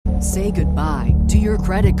Say goodbye to your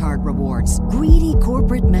credit card rewards. Greedy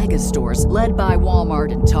corporate mega stores, led by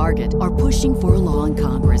Walmart and Target, are pushing for a law in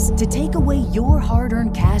Congress to take away your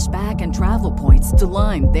hard-earned cash back and travel points to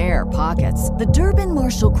line their pockets. The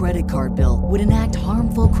Durbin-Marshall credit card bill would enact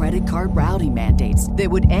harmful credit card routing mandates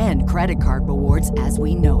that would end credit card rewards as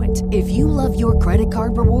we know it. If you love your credit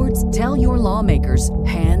card rewards, tell your lawmakers,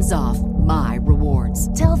 hands off my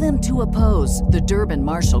rewards. Tell them to oppose the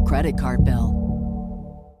Durbin-Marshall credit card bill.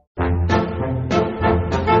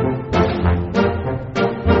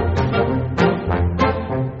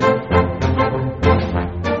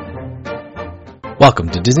 Welcome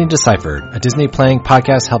to Disney Deciphered, a Disney playing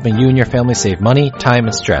podcast helping you and your family save money, time,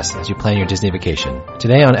 and stress as you plan your Disney vacation.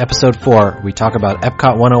 Today on episode 4, we talk about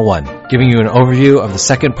Epcot 101, giving you an overview of the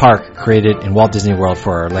second park created in Walt Disney World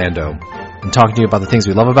for Orlando, and talking to you about the things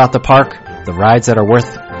we love about the park, the rides that are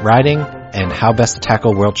worth riding, and how best to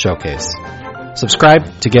tackle World Showcase.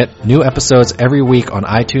 Subscribe to get new episodes every week on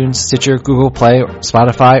iTunes, Stitcher, Google Play,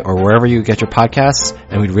 Spotify, or wherever you get your podcasts,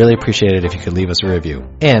 and we'd really appreciate it if you could leave us a review.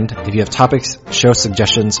 And if you have topics, show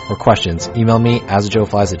suggestions, or questions, email me,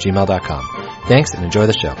 asthejoeflies@gmail.com. Thanks, and enjoy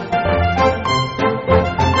the show.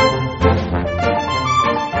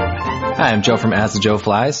 Hi, I'm Joe from As the Joe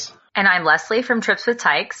Flies. And I'm Leslie from Trips with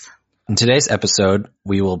Tykes. In today's episode,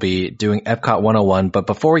 we will be doing Epcot 101, but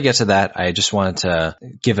before we get to that, I just wanted to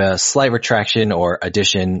give a slight retraction or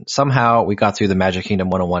addition. Somehow we got through the Magic Kingdom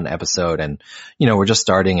 101 episode and, we're just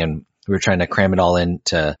starting and we were trying to cram it all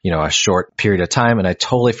into, a short period of time. And I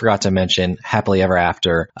totally forgot to mention Happily Ever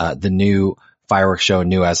After, the new fireworks show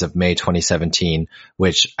new as of May 2017,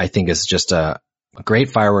 which I think is just a great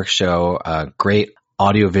fireworks show, great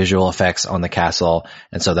audio-visual effects on the castle.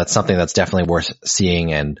 And so that's something that's definitely worth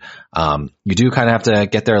seeing. And you do kind of have to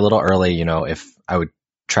get there a little early. If I would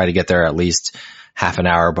try to get there at least half an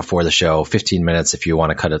hour before the show, 15 minutes if you want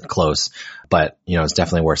to cut it close. But, it's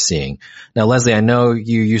definitely worth seeing. Now, Leslie, I know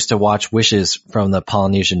you used to watch Wishes from the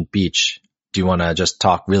Polynesian beach. Do you want to just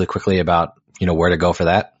talk really quickly about, where to go for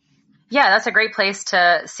that? Yeah, that's a great place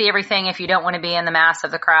to see everything if you don't want to be in the mass of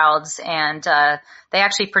the crowds. And they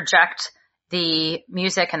actually project the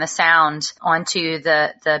music and the sound onto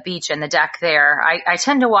the beach and the deck there. I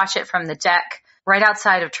tend to watch it from the deck right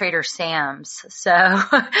outside of Trader Sam's. So,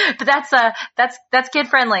 but that's kid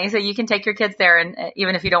friendly. So you can take your kids there and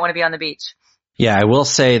even if you don't want to be on the beach. Yeah, I will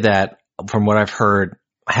say that from what I've heard,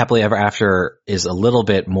 Happily Ever After is a little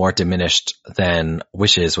bit more diminished than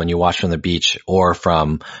Wishes when you watch from the beach or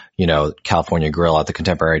from, California Grill at the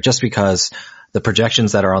Contemporary, just because the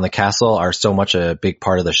projections that are on the castle are so much a big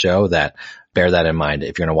part of the show that bear that in mind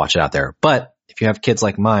if you're going to watch it out there. But if you have kids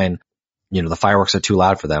like mine, the fireworks are too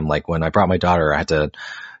loud for them. Like when I brought my daughter, I had to,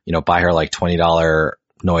 buy her like $20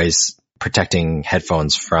 noise protecting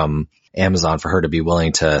headphones from Amazon for her to be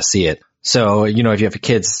willing to see it. So, if you have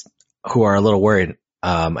kids who are a little worried,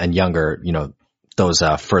 and younger, those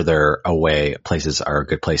further away places are a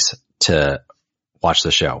good place to watch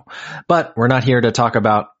the show. But we're not here to talk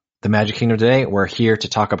about the Magic Kingdom today. We're here to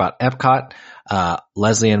talk about Epcot,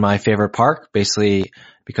 Leslie and my favorite park, basically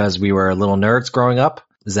because we were little nerds growing up.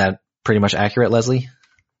 Is that pretty much accurate, Leslie?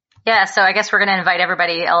 Yeah, so I guess we're going to invite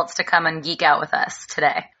everybody else to come and geek out with us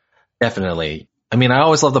today. Definitely. I mean, I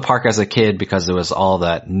always loved the park as a kid because it was all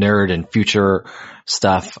that nerd and future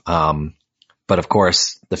stuff. But of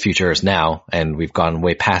course, the future is now, and we've gone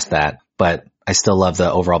way past that. But I still love the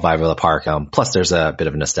overall vibe of the park. Plus, there's a bit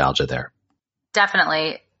of nostalgia there.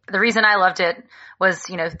 Definitely. The reason I loved it was,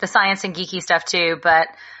 the science and geeky stuff too, but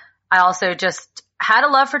I also just had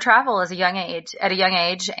a love for travel at a young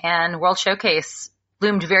age, and World Showcase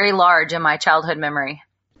loomed very large in my childhood memory.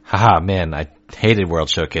 Haha, man, I hated World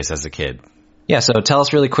Showcase as a kid. Yeah, so tell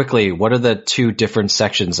us really quickly, what are the two different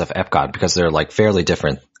sections of Epcot? Because they're like fairly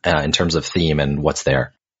different in terms of theme and what's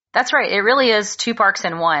there. That's right. It really is two parks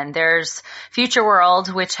in one. There's Future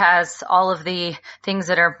World, which has all of the things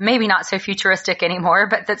that are maybe not so futuristic anymore,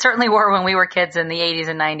 but that certainly were when we were kids in the 80s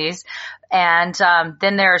and 90s. And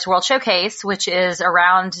then there's World Showcase, which is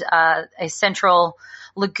around a central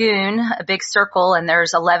lagoon, a big circle, and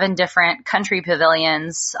there's 11 different country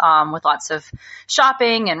pavilions with lots of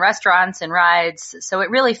shopping and restaurants and rides. So it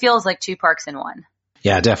really feels like two parks in one.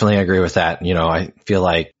 Yeah, definitely agree with that. I feel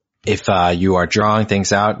like if you are drawing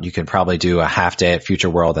things out, you can probably do a half day at Future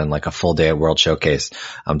World and like a full day at World Showcase,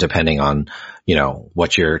 depending on,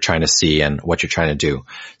 what you're trying to see and what you're trying to do.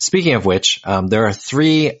 Speaking of which, there are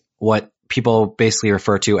 3 what people basically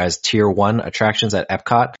refer to as tier 1 attractions at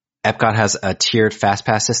Epcot. Epcot has a tiered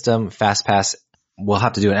FastPass system. FastPass we'll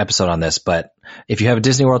have to do an episode on this, but if you have a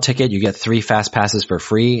Disney World ticket, you get 3 fast passes for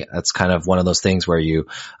free. That's kind of one of those things where you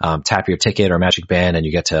tap your ticket or Magic Band and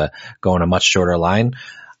you get to go in a much shorter line.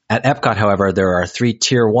 At Epcot, however, there are 3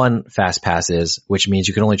 tier 1 fast passes, which means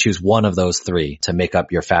you can only choose one of those 3 to make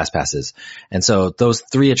up your fast passes. And so those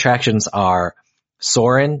 3 attractions are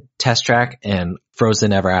Soarin', Test Track, and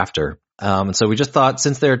Frozen Ever After. And so we just thought,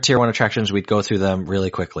 since they're tier 1 attractions, we'd go through them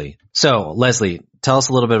really quickly. So, Leslie, tell us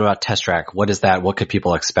a little bit about Test Track. What is that? What could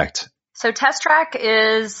people expect? So Test Track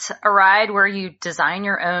is a ride where you design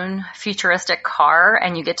your own futuristic car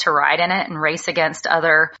and you get to ride in it and race against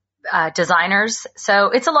other designers.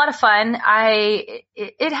 So it's a lot of fun.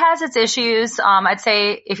 It has its issues. I'd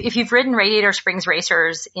say if you've ridden Radiator Springs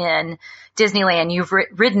Racers in Disneyland, you've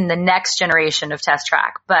ridden the next generation of Test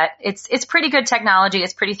Track, but it's pretty good technology.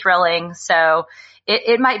 It's pretty thrilling. So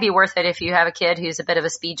it might be worth it if you have a kid who's a bit of a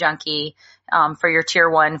speed junkie, for your tier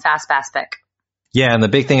 1 fast pass pick. Yeah. And the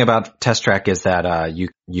big thing about Test Track is that,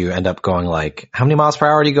 you end up going like, how many miles per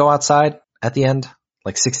hour do you go outside at the end?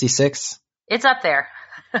 Like 66? It's up there.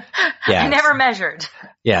 Yeah. I never measured.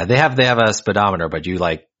 Yeah, they have a speedometer, but you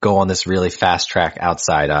like go on this really fast track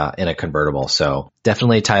outside in a convertible. So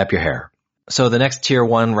definitely tie up your hair. So the next tier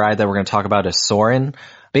 1 ride that we're going to talk about is Soarin'.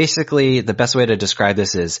 Basically, the best way to describe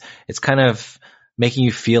this is it's kind of making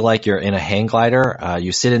you feel like you're in a hang glider.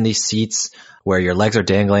 You sit in these seats where your legs are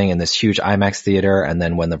dangling in this huge IMAX theater, and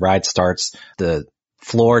then when the ride starts, the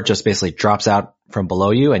floor just basically drops out from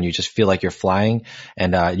below you and you just feel like you're flying.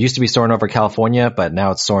 And it used to be soaring over California, but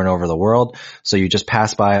now it's soaring over the world. So you just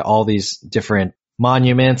pass by all these different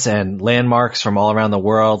monuments and landmarks from all around the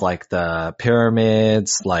world, like the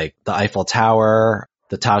pyramids, like the Eiffel Tower,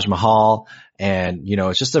 the Taj Mahal. And,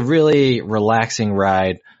 it's just a really relaxing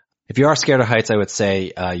ride. If you are scared of heights, I would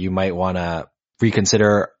say you might want to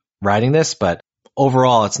reconsider riding this, but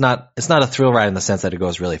overall, it's not a thrill ride in the sense that it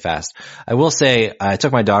goes really fast. I will say I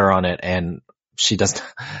took my daughter on it and she doesn't,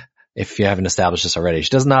 if you haven't established this already, she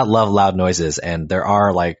does not love loud noises. And there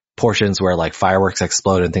are like portions where like fireworks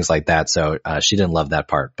explode and things like that. So she didn't love that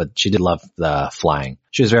part, but she did love the flying.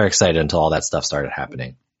 She was very excited until all that stuff started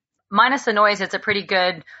happening. Minus the noise, it's a pretty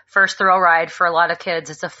good first thrill ride for a lot of kids.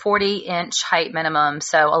 It's a 40-inch height minimum.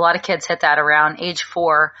 So a lot of kids hit that around age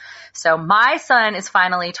 4. So my son is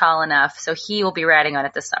finally tall enough, so he will be riding on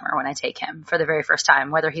it this summer when I take him for the very first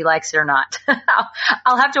time, whether he likes it or not.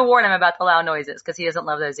 I'll have to warn him about the loud noises because he doesn't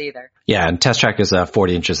love those either. Yeah, and Test Track is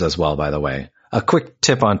 40 inches as well, by the way. A quick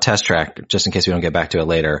tip on Test Track, just in case we don't get back to it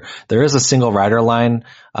later. There is a single rider line.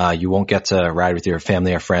 You won't get to ride with your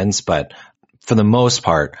family or friends, but for the most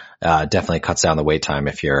part, definitely cuts down the wait time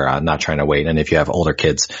if you're not trying to wait, and if you have older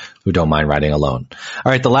kids who don't mind riding alone.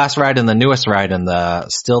 All right, the last ride and the newest ride and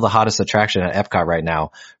still the hottest attraction at Epcot right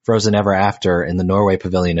now, Frozen Ever After in the Norway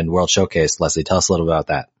Pavilion and World Showcase. Leslie, tell us a little about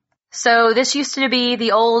that. So this used to be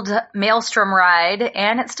the old Maelstrom ride,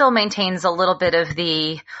 and it still maintains a little bit of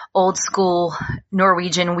the old school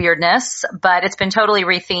Norwegian weirdness, but it's been totally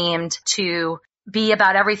rethemed to be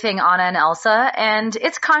about everything Anna and Elsa, and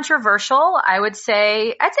it's controversial. I'd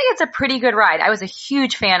say it's a pretty good ride. I was a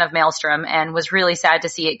huge fan of Maelstrom and was really sad to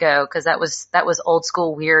see it go because that was old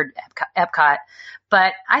school weird Epcot.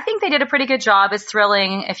 But I think they did a pretty good job. It's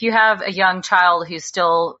thrilling. If you have a young child who's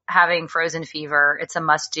still having Frozen fever, it's a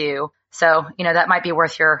must do. So, that might be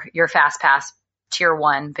worth your fast pass tier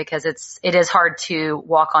 1 because it is hard to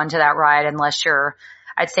walk onto that ride unless you're,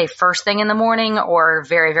 I'd say, first thing in the morning or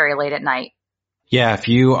very, very late at night. Yeah, if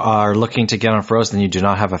you are looking to get on Frozen and you do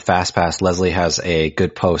not have a fast pass, Leslie has a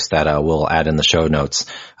good post that we'll add in the show notes,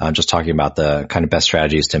 just talking about the kind of best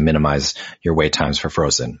strategies to minimize your wait times for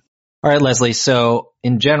Frozen. All right, Leslie. So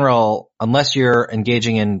in general, unless you're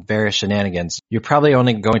engaging in various shenanigans, you're probably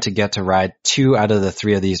only going to get to ride 2 out of the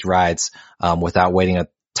 3 of these rides without waiting a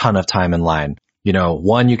ton of time in line.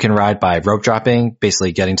 One you can ride by rope dropping,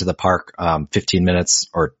 basically getting to the park 15 minutes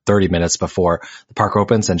or 30 minutes before the park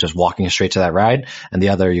opens and just walking straight to that ride. And the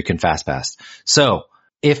other you can fast pass. So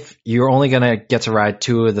if you're only going to get to ride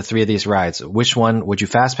 2 of the 3 of these rides, which one would you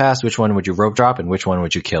fast pass? Which one would you rope drop? And which one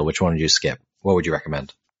would you kill? Which one would you skip? What would you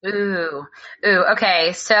recommend? Ooh.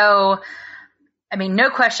 Okay. So, no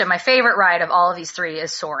question. My favorite ride of all of these 3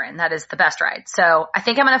 is Soarin'. That is the best ride. So I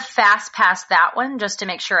think I'm going to fast pass that one just to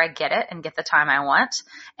make sure I get it and get the time I want.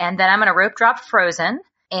 And then I'm going to rope drop Frozen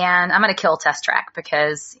and I'm going to kill Test Track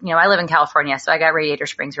because, I live in California, so I got Radiator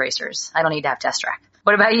Springs Racers. I don't need to have Test Track.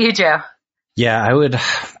 What about you, Joe? Yeah, I would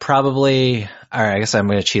probably, all right, I guess I'm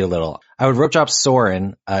going to cheat a little. I would rope drop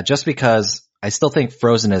Soarin', just because I still think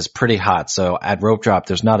Frozen is pretty hot. So at rope drop,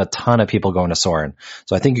 there's not a ton of people going to Soarin'.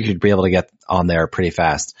 So I think you should be able to get on there pretty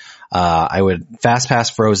fast. I would fast pass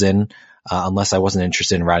Frozen. unless I wasn't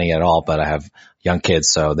interested in riding it at all, but I have young kids,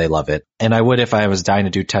 so they love it. And I would, if I was dying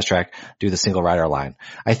to do test track, do the single rider line.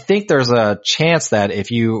 I think there's a chance that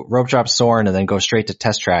if you rope drop Soarin' and then go straight to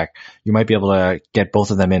test track, you might be able to get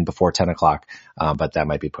both of them in before 10 o'clock, but that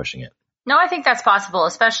might be pushing it. No, I think that's possible,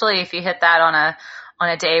 especially if you hit that on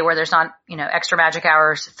a day where there's not, extra magic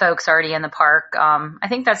hours folks already in the park. I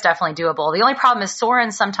think that's definitely doable. The only problem is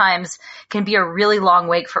Soarin' sometimes can be a really long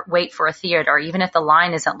wait for a theater, even if the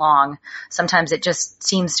line isn't long. Sometimes it just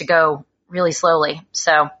seems to go really slowly.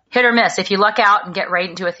 So hit or miss. If you luck out and get right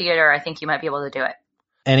into a theater, I think you might be able to do it.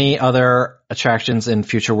 Any other attractions in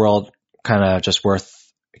Future World kind of just worth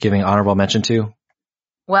giving honorable mention to?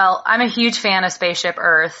 Well, I'm a huge fan of Spaceship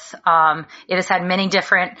Earth. It has had many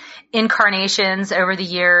different incarnations over the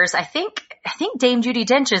years. I think Dame Judi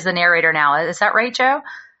Dench is the narrator now. Is that right, Joe?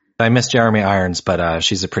 I miss Jeremy Irons, but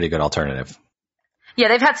she's a pretty good alternative. Yeah,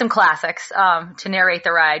 they've had some classics to narrate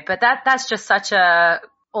the ride, but that's just such a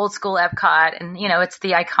old school Epcot, and it's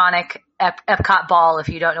the iconic Epcot ball, if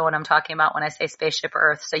you don't know what I'm talking about when I say Spaceship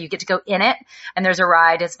Earth. So you get to go in it, and there's a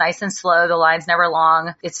ride. It's nice and slow. The line's never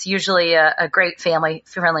long. It's usually a great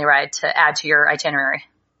family-friendly ride to add to your itinerary.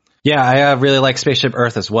 Yeah, I really like Spaceship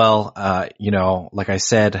Earth as well. Like I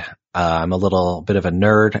said, I'm a little bit of a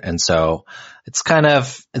nerd, and so it's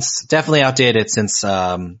definitely outdated since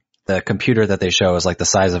the computer that they show is like the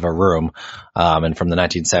size of a room, and from the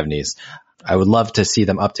 1970s. I would love to see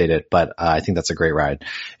them update it, but I think that's a great ride.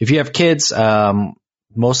 If you have kids,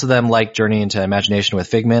 most of them like Journey into Imagination with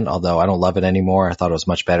Figment, although I don't love it anymore. I thought it was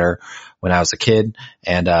much better when I was a kid.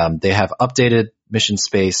 And they have updated Mission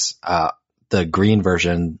Space, the green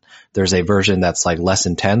version. There's a version that's like less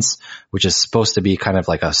intense, which is supposed to be kind of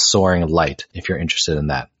like a soaring light, if you're interested in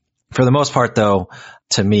that. For the most part, though,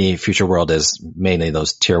 to me, Future World is mainly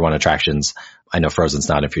those tier 1 attractions. I know Frozen's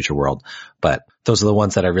not in Future World, but those are the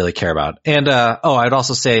ones that I really care about. And, I'd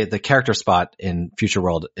also say the character spot in Future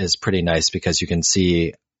World is pretty nice because you can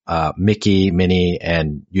see, Mickey, Minnie,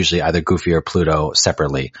 and usually either Goofy or Pluto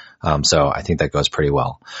separately. So I think that goes pretty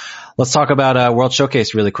well. Let's talk about, World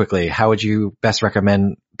Showcase really quickly. How would you best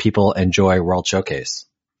recommend people enjoy World Showcase?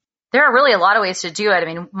 There are really a lot of ways to do it. I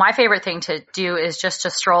mean, my favorite thing to do is just to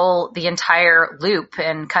stroll the entire loop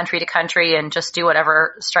and country to country and just do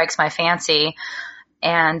whatever strikes my fancy.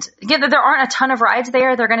 And again, there aren't a ton of rides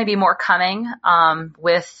there. There are going to be more coming,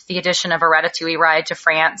 with the addition of a Ratatouille ride to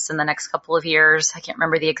France in the next couple of years. I can't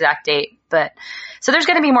remember the exact date, but so there's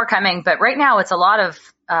going to be more coming. But right now it's a lot of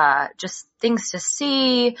just things to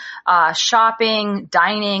see, shopping,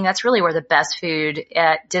 dining. That's really where the best food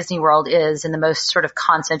at Disney World is, in the most sort of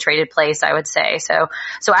concentrated place, I would say. So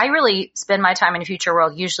I really spend my time in Future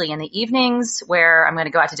World usually in the evenings, where I'm going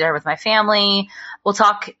to go out to dinner with my family. We'll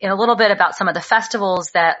talk in a little bit about some of the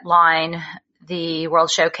festivals that line the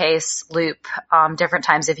World Showcase loop, different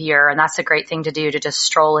times of year. And that's a great thing to do, to just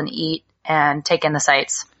stroll and eat and take in the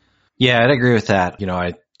sights. Yeah, I'd agree with that.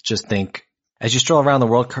 I just think as you stroll around the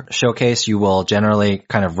World Showcase, you will generally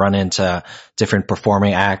kind of run into different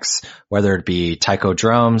performing acts, whether it be taiko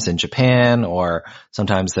drums in Japan, or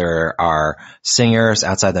sometimes there are singers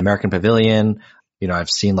outside the American Pavilion.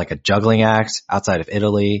 I've seen like a juggling act outside of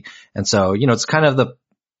Italy. And so, it's kind of the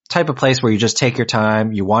type of place where you just take your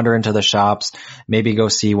time, you wander into the shops, maybe go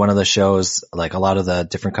see one of the shows. Like a lot of the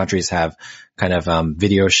different countries have kind of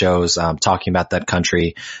video shows talking about that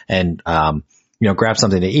country, and grab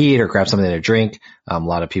something to eat or grab something to drink. A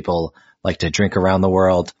lot of people like to drink around the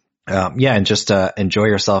world. And just enjoy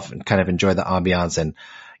yourself and kind of enjoy the ambiance, and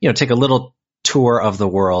take a little tour of the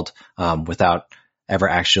world without ever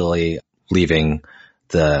actually leaving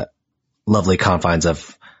the lovely confines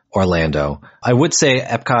of Orlando. I would say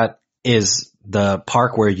Epcot is the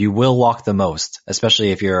park where you will walk the most,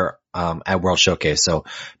 especially if you're at World Showcase. So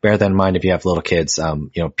bear that in mind if you have little kids.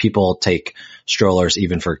 People take strollers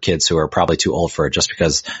even for kids who are probably too old for it, just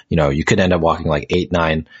because, you could end up walking like 8,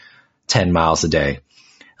 9, 10 miles a day.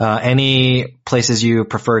 Any places you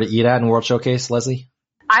prefer to eat at in World Showcase, Leslie?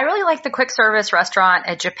 I really like the quick service restaurant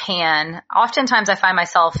at Japan. Oftentimes I find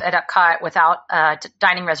myself at Epcot without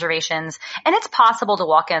dining reservations, and it's possible to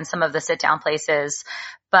walk in some of the sit-down places,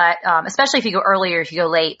 but especially if you go early or if you go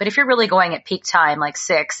late. But if you're really going at peak time, like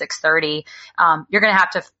 6:30, you're going to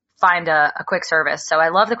have to find a quick service. So I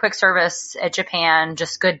love the quick service at Japan,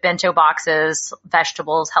 just good bento boxes,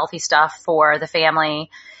 vegetables, healthy stuff for the family.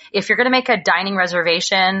 If you're going to make a dining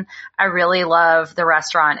reservation, I really love the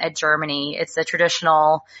restaurant at Germany. It's a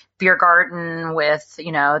traditional beer garden with,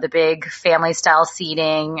 the big family style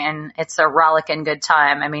seating, and it's a rollicking good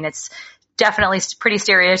time. I mean, it's definitely pretty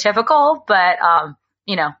stereotypical, but,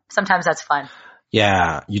 sometimes that's fun.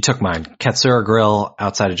 Yeah, you took mine. Katsura Grill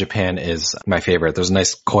outside of Japan is my favorite. There's a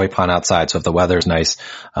nice koi pond outside, so if the weather's nice,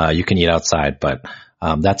 you can eat outside. But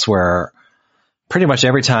that's where pretty much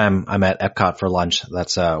every time I'm at Epcot for lunch,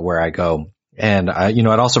 that's where I go. And I'd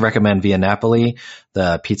also recommend Via Napoli,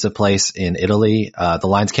 the pizza place in Italy. The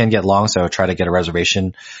lines can get long, so try to get a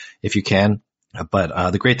reservation if you can.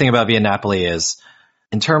 But the great thing about Via Napoli is,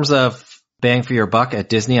 in terms of bang for your buck at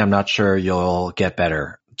Disney, I'm not sure you'll get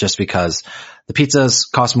better, just because the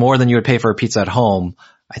pizzas cost more than you would pay for a pizza at home.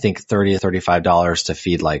 I think $30 to $35 to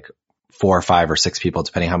feed like 4 or 5 or 6 people,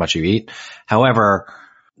 depending how much you eat. However,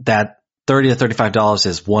 that $30 to $35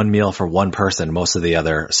 is one meal for one person. Most of the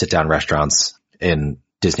other sit-down restaurants in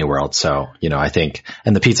Disney World. So, I think,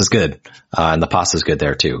 and the pizza's good, and the pasta's good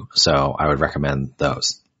there too. So I would recommend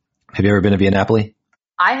those. Have you ever been to Via Napoli?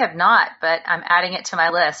 I have not, but I'm adding it to my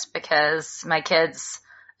list because my kids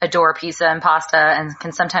adore pizza and pasta and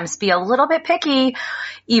can sometimes be a little bit picky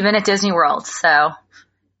even at Disney World. So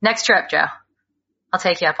next trip, Joe, I'll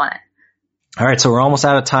take you up on it. All right. So we're almost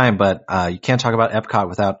out of time, but you can't talk about Epcot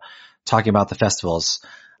without talking about the festivals.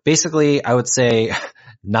 Basically, I would say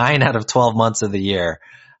 9 out of 12 months of the year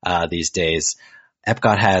these days,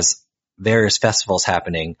 Epcot has various festivals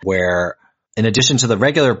happening where, in addition to the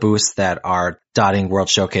regular booths that are dotting World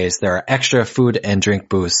Showcase, there are extra food and drink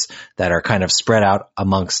booths that are kind of spread out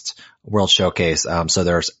amongst World Showcase. So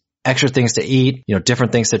there's extra things to eat,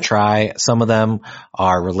 different things to try. Some of them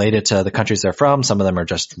are related to the countries they're from. Some of them are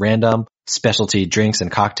just random specialty drinks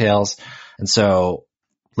and cocktails. And so,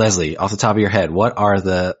 Leslie, off the top of your head, what are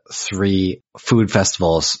the 3 food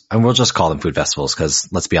festivals, and we'll just call them food festivals because,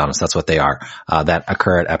 let's be honest, that's what they are, that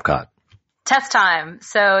occur at Epcot? Test time.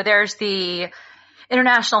 So there's the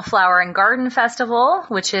International Flower and Garden Festival,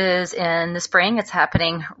 which is in the spring. It's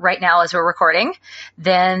happening right now as we're recording.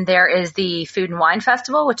 Then there is the Food and Wine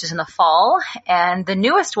Festival, which is in the fall. And the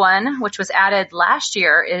newest one, which was added last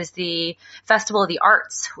year, is the Festival of the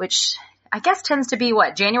Arts, which I guess tends to be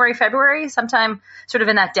January, February, sometime sort of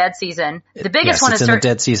in that dead season. The biggest one is in the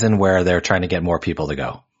dead season where they're trying to get more people to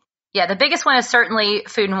go. Yeah, the biggest one is certainly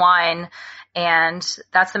Food and Wine, and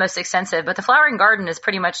that's the most extensive. But the Flower and Garden is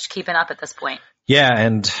pretty much keeping up at this point. Yeah,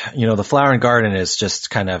 and the Flower and Garden is just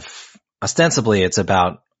kind of, ostensibly it's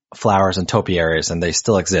about flowers and topiaries, and they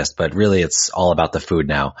still exist, but really it's all about the food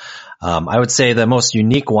now. I would say the most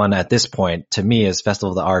unique one at this point to me is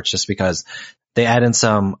Festival of the Arts, just because they add in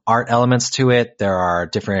some art elements to it. There are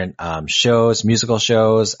different shows, musical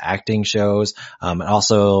shows, acting shows, and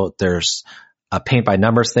also there's a paint by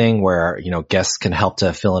numbers thing where, guests can help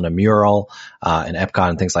to fill in a mural in Epcot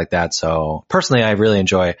and things like that. So personally, I really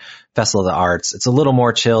enjoy Festival of the Arts. It's a little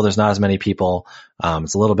more chill. There's not as many people.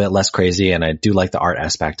 It's a little bit less crazy, and I do like the art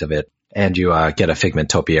aspect of it. And you get a Figment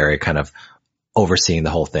topiary kind of overseeing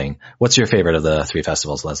the whole thing. What's your favorite of the 3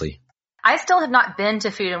 festivals, Leslie? I still have not been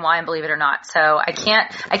to Food and Wine, believe it or not. So I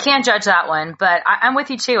can't judge that one, but I'm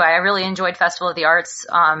with you too. I really enjoyed Festival of the Arts.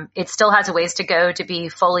 It still has a ways to go to be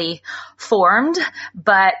fully formed,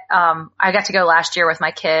 but, I got to go last year with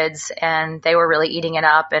my kids and they were really eating it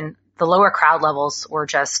up, and the lower crowd levels were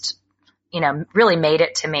just, really made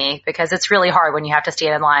it to me, because it's really hard when you have to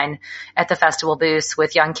stand in line at the festival booths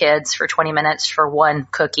with young kids for 20 minutes for one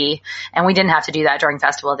cookie. And we didn't have to do that during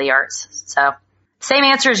Festival of the Arts. So same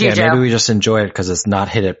answer as you, Joe. Maybe we just enjoy it because it's not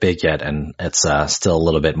hit it big yet, and it's still a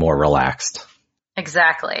little bit more relaxed.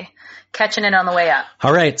 Exactly. Catching it on the way up.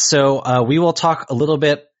 All right. So we will talk a little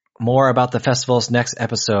bit more about the festivals next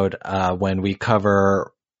episode when we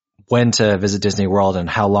cover when to visit Disney World and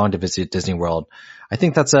how long to visit Disney World. I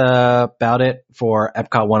think that's about it for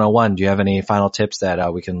Epcot 101. Do you have any final tips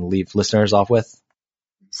that we can leave listeners off with?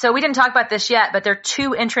 So we didn't talk about this yet, but there are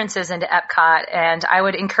 2 entrances into Epcot, and I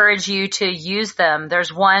would encourage you to use them.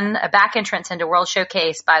 There's one, a back entrance into World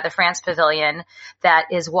Showcase by the France Pavilion that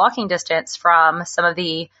is walking distance from some of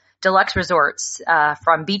the deluxe resorts,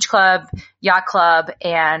 from Beach Club, Yacht Club,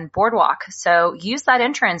 and Boardwalk. So use that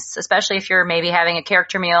entrance, especially if you're maybe having a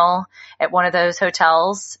character meal at one of those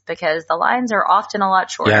hotels, because the lines are often a lot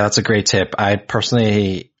shorter. Yeah, that's a great tip.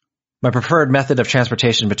 My preferred method of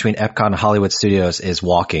transportation between Epcot and Hollywood Studios is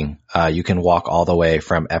walking. You can walk all the way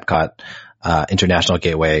from Epcot International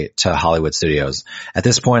Gateway to Hollywood Studios. At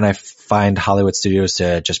this point, I find Hollywood Studios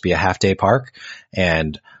to just be a half-day park.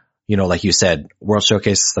 And, like you said, World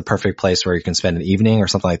Showcase is the perfect place where you can spend an evening or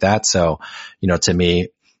something like that. So, to me,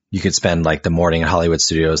 you could spend like the morning at Hollywood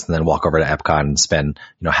Studios and then walk over to Epcot and spend,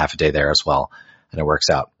 half a day there as well. And it works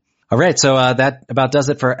out. All right. So that about does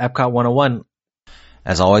it for Epcot 101.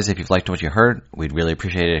 As always, if you've liked what you heard, we'd really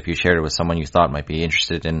appreciate it if you shared it with someone you thought might be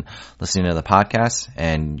interested in listening to the podcast.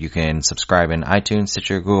 And you can subscribe in iTunes,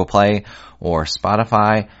 Stitcher, Google Play, or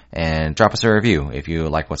Spotify, and drop us a review if you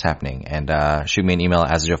like what's happening. And shoot me an email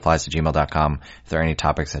at asthejoflies@gmail.com if there are any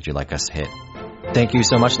topics that you'd like us to hit. Thank you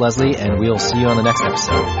so much, Leslie, and we'll see you on the next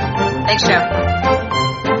episode. Thanks, Joe.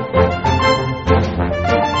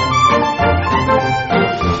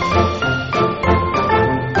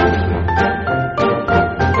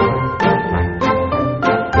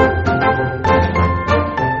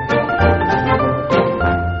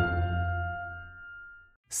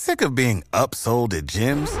 Sick of being upsold at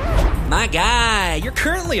gyms? My guy, you're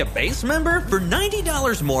currently a base member? For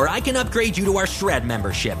 $90 more, I can upgrade you to our Shred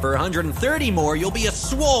membership. For $130 more, you'll be a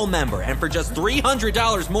Swole member. And for just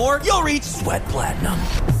 $300 more, you'll reach Sweat Platinum.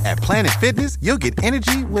 At Planet Fitness, you'll get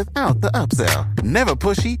energy without the upsell. Never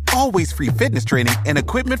pushy, always free fitness training and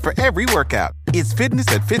equipment for every workout. It's fitness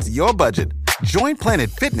that fits your budget. Join Planet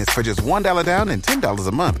Fitness for just $1 down and $10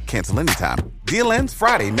 a month. Cancel anytime. Deal ends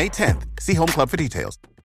Friday, May 10th. See Home Club for details.